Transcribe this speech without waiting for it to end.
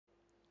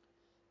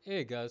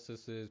Hey guys,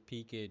 this is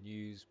PK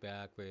News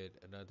back with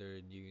another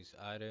news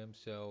item.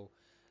 So,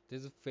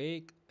 there's a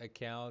fake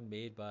account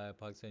made by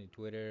Pakistani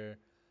Twitter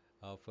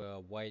of a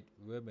white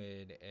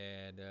woman,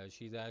 and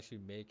she's actually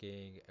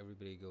making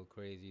everybody go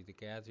crazy. The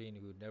Catherine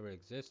who never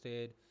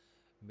existed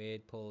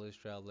made Polish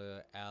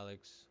traveler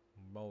Aleks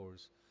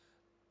Mroz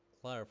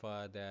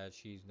clarify that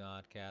she's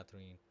not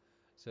Catherine.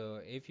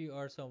 So, if you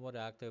are somewhat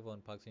active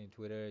on Pakistani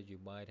Twitter, you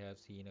might have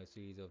seen a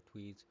series of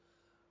tweets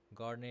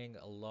garnering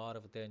a lot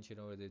of attention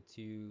over the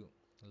two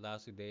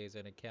last 2 days.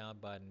 An account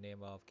by the name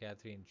of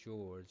Catherine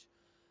George,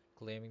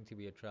 claiming to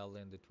be a traveler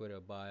in the Twitter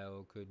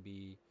bio, could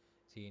be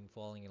seen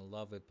falling in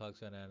love with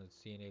Pakistan and its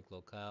scenic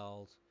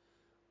locales,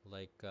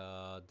 like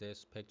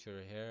this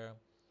picture here.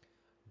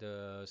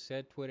 The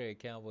said Twitter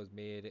account was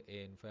made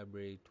in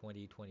February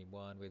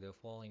 2021 with a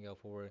following of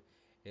over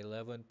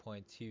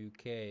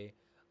 11.2K.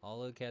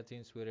 Although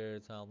Catherine's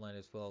Twitter timeline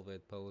is filled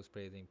with posts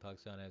praising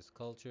Pakistan as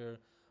culture,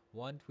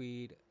 one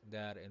tweet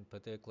that in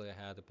particular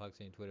had the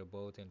Pakistani Twitter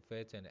both in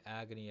fits and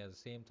agony at the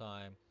same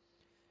time.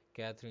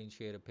 Catherine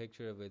shared a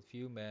picture with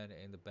few men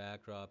in the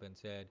backdrop and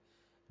said,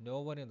 "No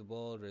one in the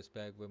world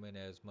respects women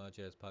as much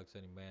as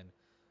Pakistani men.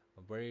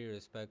 Very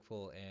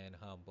respectful and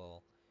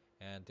humble."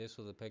 And this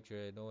was a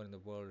picture. No one in the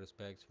world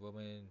respects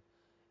women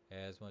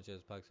as much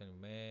as Pakistani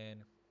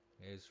men.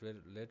 It's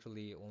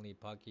literally only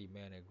Paki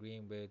men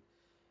agreeing with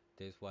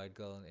this white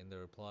girl in the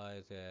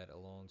replies that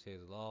alone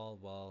says it all.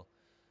 Well,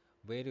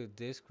 way to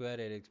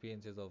discredit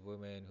experiences of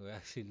women who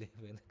actually live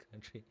in the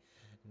country.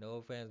 No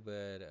offense,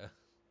 but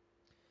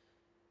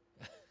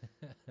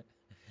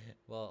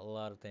well, a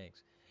lot of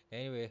things.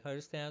 Anyway, her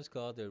stance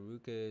caught the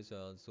ruckus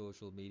on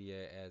social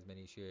media as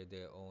many shared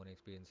their own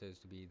experiences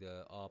to be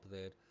the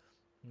opposite.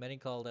 Many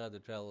called out the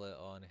traveler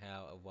on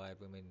how a white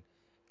woman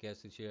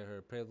gets to share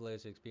her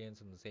privileged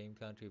experience in the same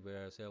country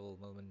where several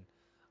women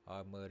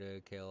are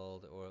murdered,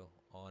 killed, or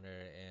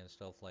honored, and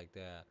stuff like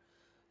that.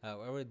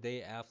 However, the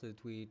day after the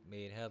tweet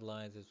made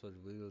headlines, it was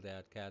revealed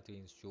that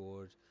Catherine's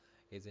George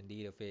is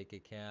indeed a fake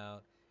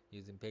account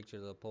using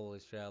pictures of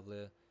Polish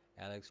traveler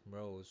Aleks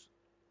Mroz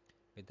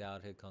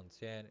without her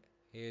consent.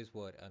 Here's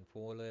what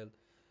unfolded.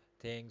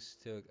 Things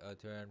took a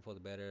turn for the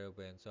better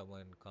when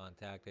someone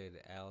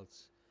contacted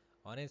Alex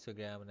on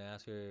Instagram and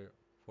asked her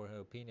for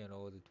her opinion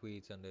over the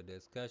tweets under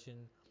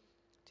discussion,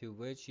 to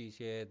which she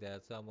shared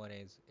that someone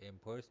is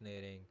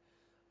impersonating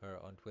her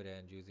on Twitter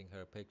and using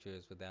her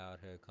pictures without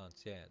her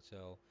consent.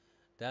 So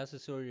that's the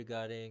story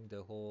regarding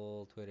the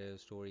whole Twitter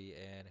story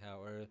and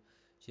how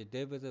she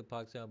did visit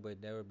Pakistan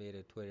but never made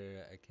a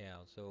Twitter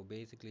account. So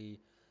basically,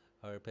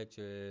 her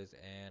pictures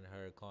and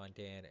her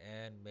content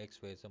and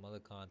mixed with some other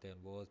content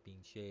was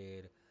being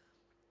shared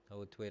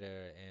over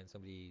Twitter, and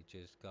somebody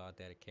just got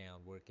that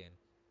account working.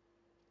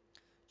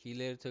 She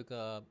later took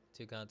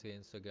onto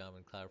Instagram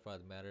and clarified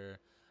the matter.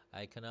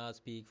 "I cannot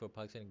speak for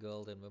Pakistani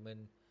girls and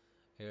women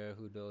here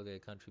who know their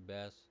country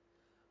best."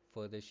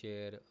 Further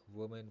shared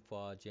women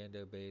fought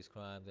gender-based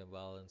crimes and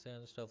violence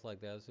and stuff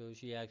like that. So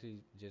she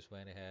actually just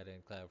went ahead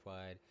and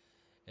clarified.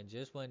 And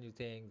just when you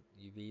think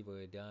we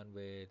were done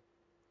with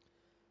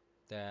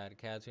that,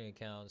 Catherine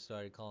account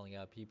started calling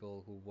out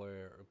people who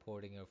were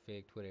reporting her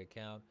fake Twitter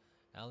account.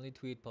 I only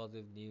tweet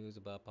positive news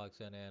about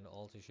Pakistan and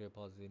also share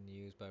positive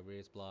news by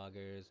various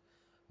bloggers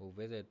who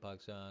visit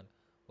Pakistan.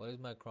 What is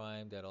my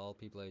crime that all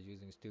people are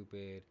using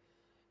stupid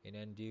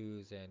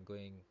innuendos and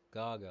going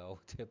gaga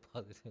with their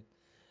positive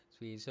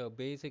tweets? So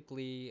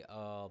basically,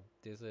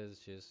 this is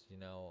just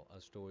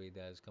a story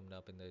that is coming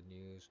up in the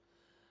news.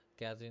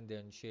 Catherine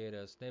then shared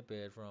a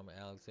snippet from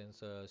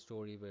Alex's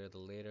story where the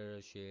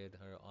latter shared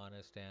her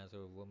honest stance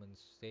over women's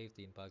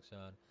safety in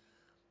Pakistan.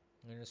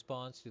 In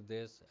response to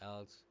this,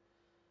 Alex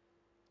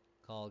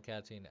called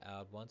Catherine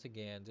out once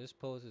again. "This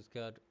post is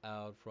cut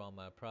out from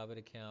my private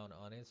account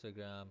on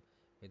Instagram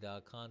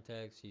without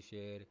context," she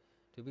shared.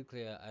 "To be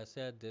clear, I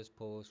said this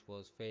post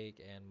was fake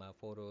and my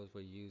photos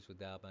were used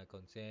without my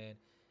consent,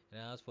 and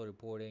asked for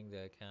reporting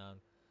the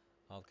account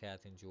of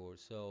Catherine George."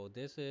 So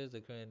this is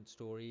the current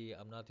story.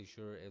 I'm not too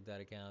sure if that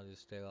account is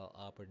still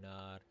up or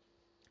not.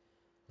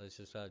 Let's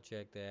just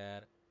check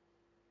that.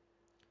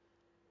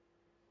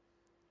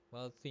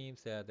 Well, it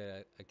seems that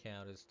the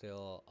account is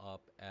still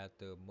up at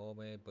the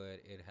moment, but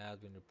it has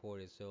been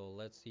reported. So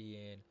let's see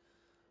and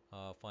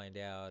find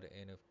out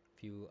in a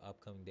few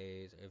upcoming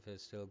days if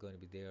it's still going to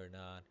be there or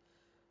not.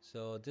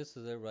 So this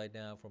is it right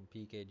now from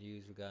PK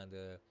News regarding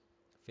the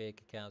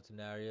fake account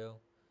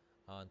scenario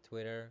on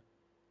Twitter.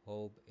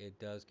 Hope it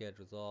does get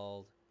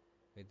resolved.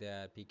 With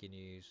that, PK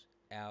News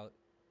out.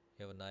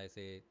 You have a nice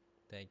day.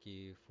 Thank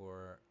you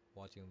for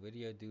watching the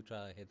video. Do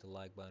try to hit the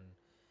like button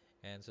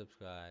and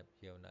subscribe.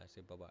 You have a nice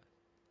day. Bye bye.